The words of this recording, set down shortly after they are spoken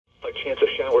Chance of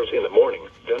showers in the morning,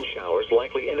 then showers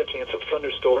likely and a chance of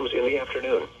thunderstorms in the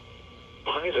afternoon.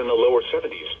 Highs in the lower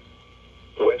 70s.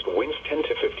 West winds 10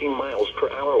 to 15 miles per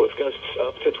hour with gusts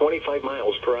up to 25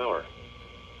 miles per hour.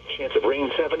 Chance of rain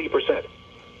 70%.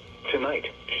 Tonight,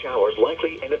 showers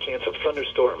likely and a chance of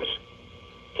thunderstorms.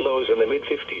 Lows in the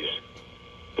mid-50s.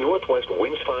 Northwest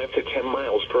winds 5 to 10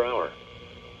 miles per hour.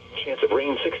 Chance of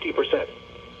rain 60%.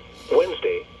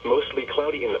 Wednesday, mostly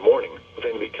cloudy in the morning,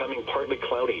 then becoming partly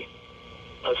cloudy.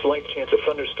 A slight chance of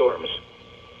thunderstorms.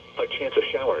 A chance of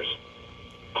showers.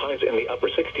 Highs in the upper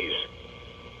 60s.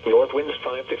 North winds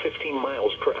 5 to 15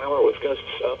 miles per hour with gusts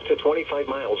up to 25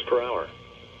 miles per hour.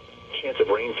 Chance of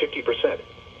rain 50%.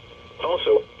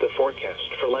 Also, the forecast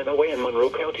for Lenawee and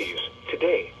Monroe counties.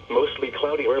 Today, mostly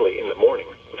cloudy early in the morning,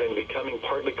 then becoming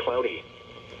partly cloudy.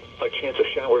 A chance of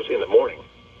showers in the morning.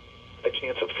 A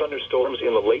chance of thunderstorms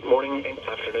in the late morning and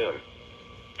afternoon.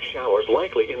 Showers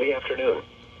likely in the afternoon.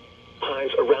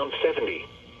 Highs around 70.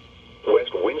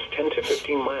 West winds 10 to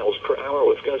 15 miles per hour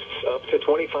with gusts up to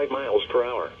 25 miles per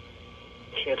hour.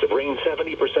 Chance of rain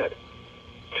 70%.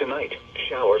 Tonight,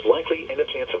 showers likely and a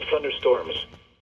chance of thunderstorms.